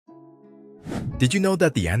Did you know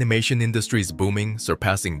that the animation industry is booming,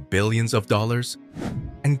 surpassing billions of dollars?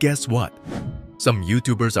 And guess what? Some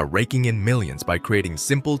YouTubers are raking in millions by creating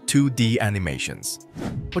simple 2D animations.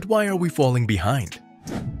 But why are we falling behind?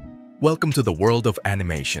 Welcome to the world of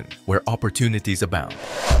animation, where opportunities abound.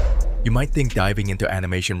 You might think diving into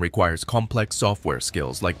animation requires complex software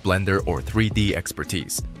skills like Blender or 3D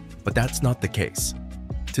expertise, but that's not the case.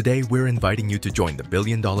 Today, we're inviting you to join the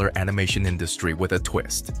billion-dollar animation industry with a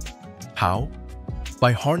twist. How?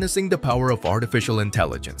 By harnessing the power of artificial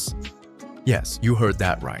intelligence. Yes, you heard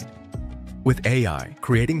that right. With AI,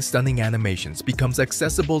 creating stunning animations becomes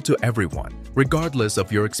accessible to everyone, regardless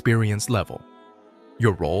of your experience level.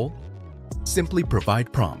 Your role? Simply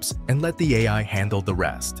provide prompts and let the AI handle the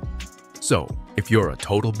rest. So, if you're a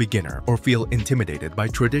total beginner or feel intimidated by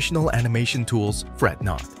traditional animation tools, fret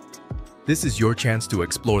not. This is your chance to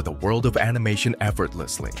explore the world of animation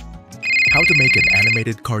effortlessly. How to make an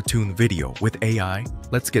animated cartoon video with AI?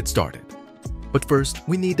 Let's get started. But first,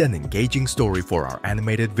 we need an engaging story for our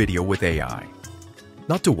animated video with AI.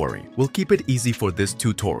 Not to worry, we'll keep it easy for this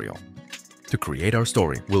tutorial. To create our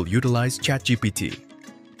story, we'll utilize ChatGPT.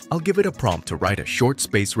 I'll give it a prompt to write a short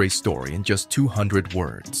space race story in just 200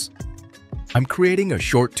 words. I'm creating a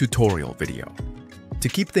short tutorial video. To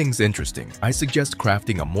keep things interesting, I suggest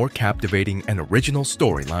crafting a more captivating and original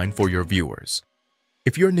storyline for your viewers.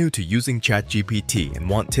 If you're new to using ChatGPT and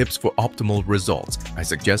want tips for optimal results, I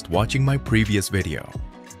suggest watching my previous video.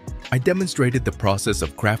 I demonstrated the process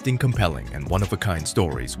of crafting compelling and one-of-a-kind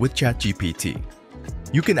stories with ChatGPT.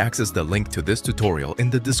 You can access the link to this tutorial in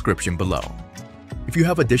the description below. If you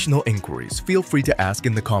have additional inquiries, feel free to ask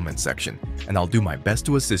in the comments section, and I'll do my best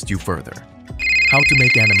to assist you further. How to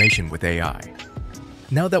make animation with AI.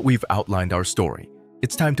 Now that we've outlined our story,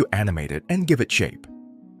 it's time to animate it and give it shape.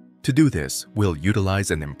 To do this, we'll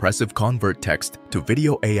utilize an impressive convert text to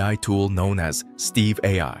video AI tool known as Steve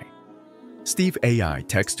AI. Steve AI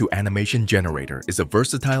text-to-animation generator is a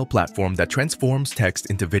versatile platform that transforms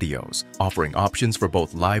text into videos, offering options for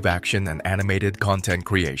both live action and animated content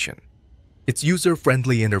creation. Its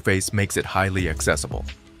user-friendly interface makes it highly accessible.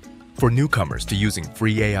 For newcomers to using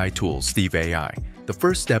free AI tool Steve AI, the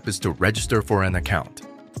first step is to register for an account.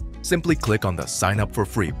 Simply click on the Sign Up for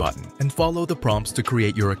Free button and follow the prompts to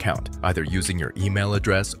create your account, either using your email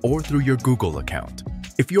address or through your Google account.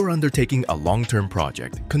 If you're undertaking a long-term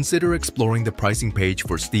project, consider exploring the pricing page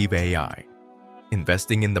for Steve AI.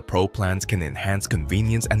 Investing in the Pro plans can enhance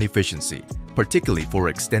convenience and efficiency, particularly for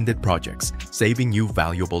extended projects, saving you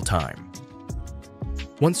valuable time.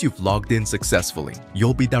 Once you've logged in successfully,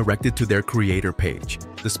 you'll be directed to their creator page,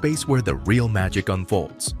 the space where the real magic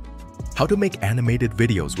unfolds. How to make animated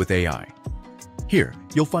videos with AI. Here,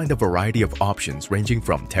 you'll find a variety of options ranging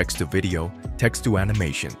from text to video, text to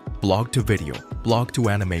animation, blog to video, blog to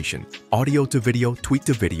animation, audio to video, tweet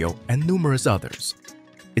to video, and numerous others.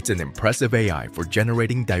 It's an impressive AI for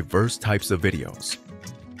generating diverse types of videos.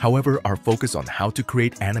 However, our focus on how to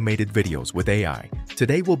create animated videos with AI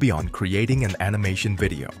today will be on creating an animation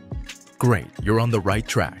video. Great, you're on the right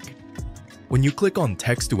track. When you click on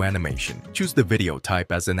Text to Animation, choose the video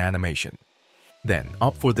type as an animation. Then,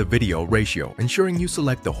 opt for the video ratio, ensuring you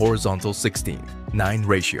select the horizontal 16:9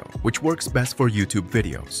 ratio, which works best for YouTube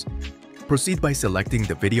videos. Proceed by selecting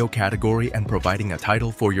the video category and providing a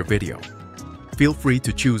title for your video. Feel free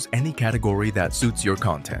to choose any category that suits your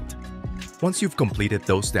content. Once you've completed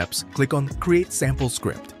those steps, click on Create Sample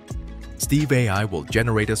Script. Steve AI will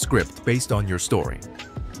generate a script based on your story.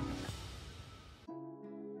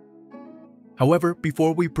 However,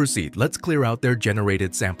 before we proceed, let's clear out their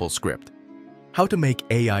generated sample script. How to make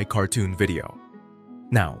AI cartoon video.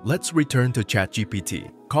 Now, let's return to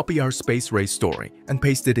ChatGPT, copy our space race story, and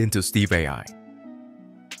paste it into Steve AI.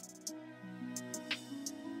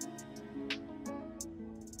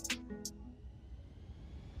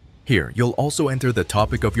 Here, you'll also enter the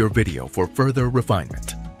topic of your video for further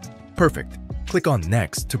refinement. Perfect. Click on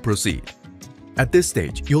Next to proceed. At this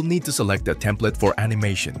stage, you'll need to select a template for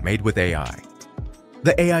animation made with AI.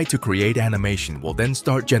 The AI to create animation will then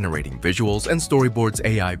start generating visuals and storyboards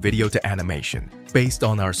AI video to animation based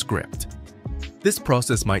on our script. This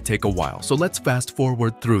process might take a while, so let's fast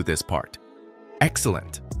forward through this part.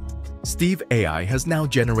 Excellent! Steve AI has now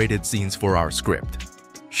generated scenes for our script.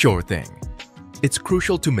 Sure thing. It's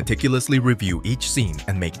crucial to meticulously review each scene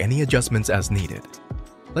and make any adjustments as needed.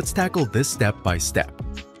 Let's tackle this step by step.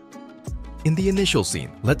 In the initial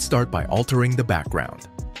scene, let's start by altering the background.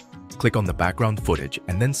 Click on the background footage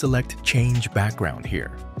and then select Change Background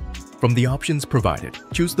here. From the options provided,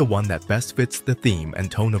 choose the one that best fits the theme and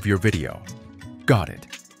tone of your video. Got it.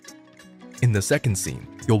 In the second scene,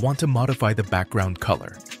 you'll want to modify the background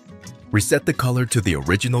color. Reset the color to the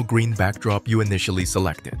original green backdrop you initially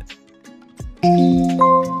selected.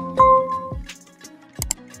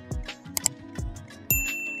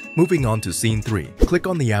 Moving on to Scene 3, click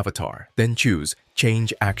on the avatar, then choose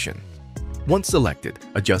Change Action. Once selected,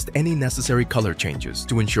 adjust any necessary color changes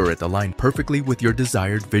to ensure it aligns perfectly with your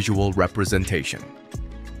desired visual representation.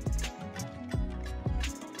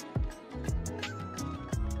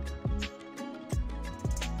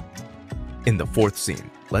 In the fourth scene,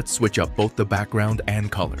 let's switch up both the background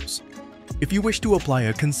and colors. If you wish to apply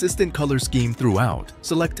a consistent color scheme throughout,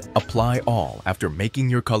 select Apply All after making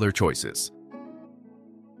your color choices.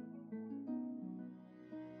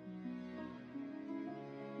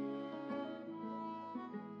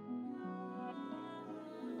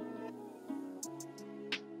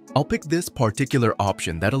 I'll pick this particular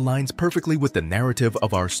option that aligns perfectly with the narrative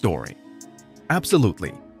of our story.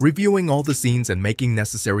 Absolutely, reviewing all the scenes and making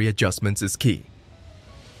necessary adjustments is key.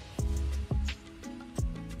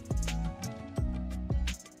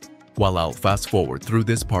 While I'll fast forward through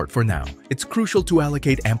this part for now, it's crucial to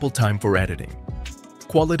allocate ample time for editing.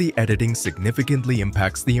 Quality editing significantly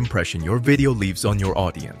impacts the impression your video leaves on your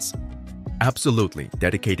audience. Absolutely,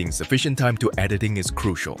 dedicating sufficient time to editing is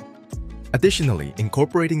crucial. Additionally,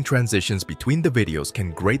 incorporating transitions between the videos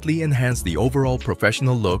can greatly enhance the overall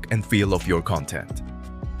professional look and feel of your content.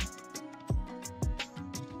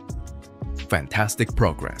 Fantastic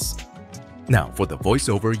progress! Now, for the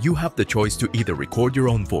voiceover, you have the choice to either record your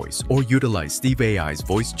own voice or utilize Steve AI's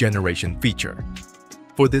voice generation feature.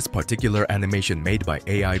 For this particular animation made by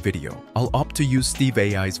AI Video, I'll opt to use Steve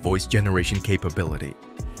AI's voice generation capability.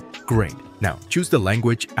 Great! Now, choose the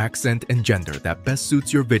language, accent, and gender that best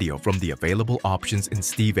suits your video from the available options in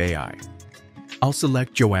Steve AI. I'll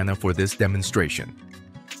select Joanna for this demonstration.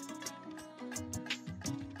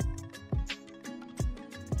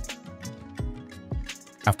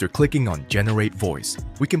 After clicking on Generate Voice,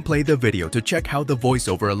 we can play the video to check how the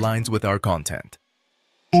voiceover aligns with our content.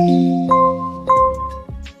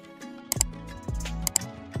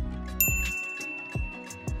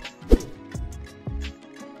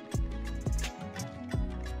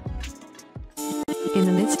 In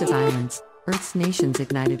the midst of violence, Earth's nations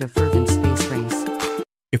ignited a fervent space race.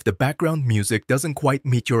 If the background music doesn't quite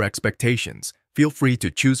meet your expectations, feel free to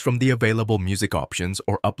choose from the available music options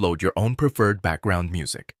or upload your own preferred background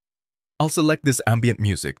music. I'll select this ambient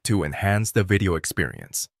music to enhance the video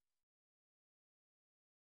experience.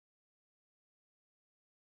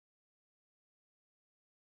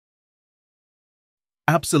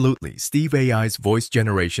 Absolutely, Steve AI's voice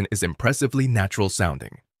generation is impressively natural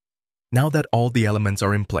sounding. Now that all the elements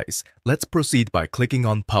are in place, let's proceed by clicking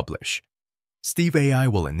on Publish. Steve AI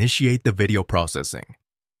will initiate the video processing.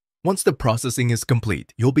 Once the processing is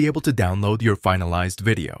complete, you'll be able to download your finalized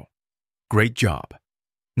video. Great job!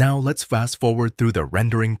 Now let's fast forward through the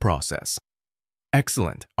rendering process.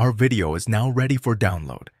 Excellent! Our video is now ready for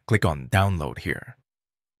download. Click on Download here.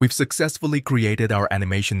 We've successfully created our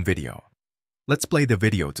animation video. Let's play the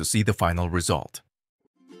video to see the final result.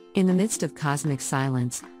 In the midst of cosmic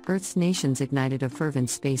silence, Earth's nations ignited a fervent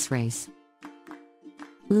space race.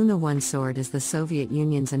 Luna 1 soared as the Soviet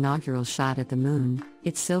Union's inaugural shot at the moon,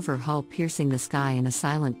 its silver hull piercing the sky in a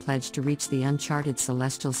silent pledge to reach the uncharted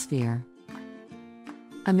celestial sphere.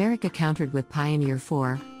 America countered with Pioneer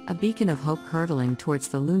 4, a beacon of hope hurtling towards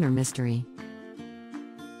the lunar mystery.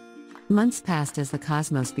 Months passed as the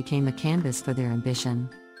cosmos became a canvas for their ambition.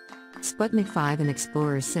 Sputnik 5 and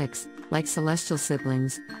Explorer 6, like celestial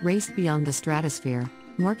siblings, raced beyond the stratosphere,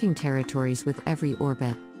 marking territories with every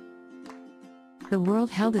orbit. The world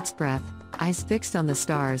held its breath, eyes fixed on the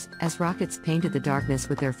stars, as rockets painted the darkness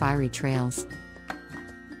with their fiery trails.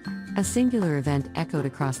 A singular event echoed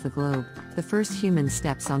across the globe, the first human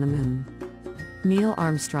steps on the moon. Neil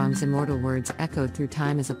Armstrong's immortal words echoed through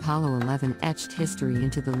time as Apollo 11 etched history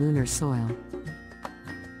into the lunar soil.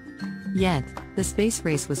 Yet, the space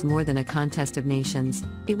race was more than a contest of nations,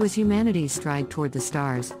 it was humanity's stride toward the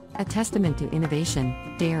stars, a testament to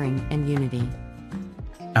innovation, daring, and unity.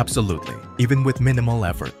 Absolutely. Even with minimal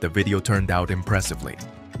effort, the video turned out impressively.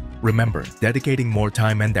 Remember, dedicating more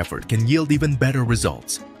time and effort can yield even better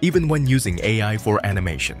results, even when using AI for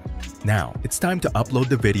animation. Now, it's time to upload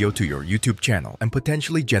the video to your YouTube channel and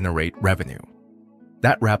potentially generate revenue.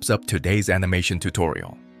 That wraps up today's animation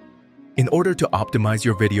tutorial. In order to optimize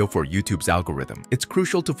your video for YouTube's algorithm, it's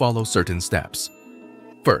crucial to follow certain steps.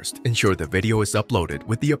 First, ensure the video is uploaded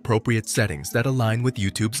with the appropriate settings that align with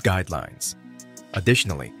YouTube's guidelines.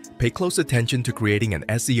 Additionally, pay close attention to creating an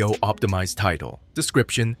SEO-optimized title,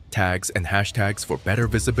 description, tags, and hashtags for better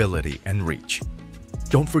visibility and reach.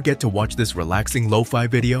 Don't forget to watch this relaxing lo-fi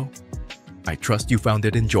video. I trust you found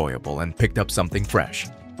it enjoyable and picked up something fresh.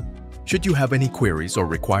 Should you have any queries or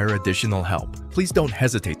require additional help, please don't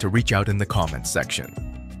hesitate to reach out in the comments section.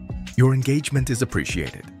 Your engagement is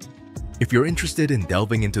appreciated. If you're interested in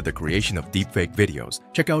delving into the creation of deepfake videos,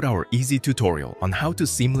 check out our easy tutorial on how to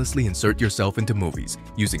seamlessly insert yourself into movies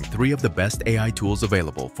using 3 of the best AI tools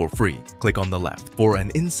available for free. Click on the left. For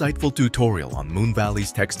an insightful tutorial on Moon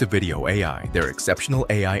Valley's text-to-video AI, their exceptional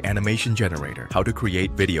AI animation generator, how to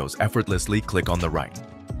create videos effortlessly, click on the right.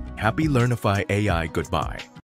 Happy Learnify AI goodbye.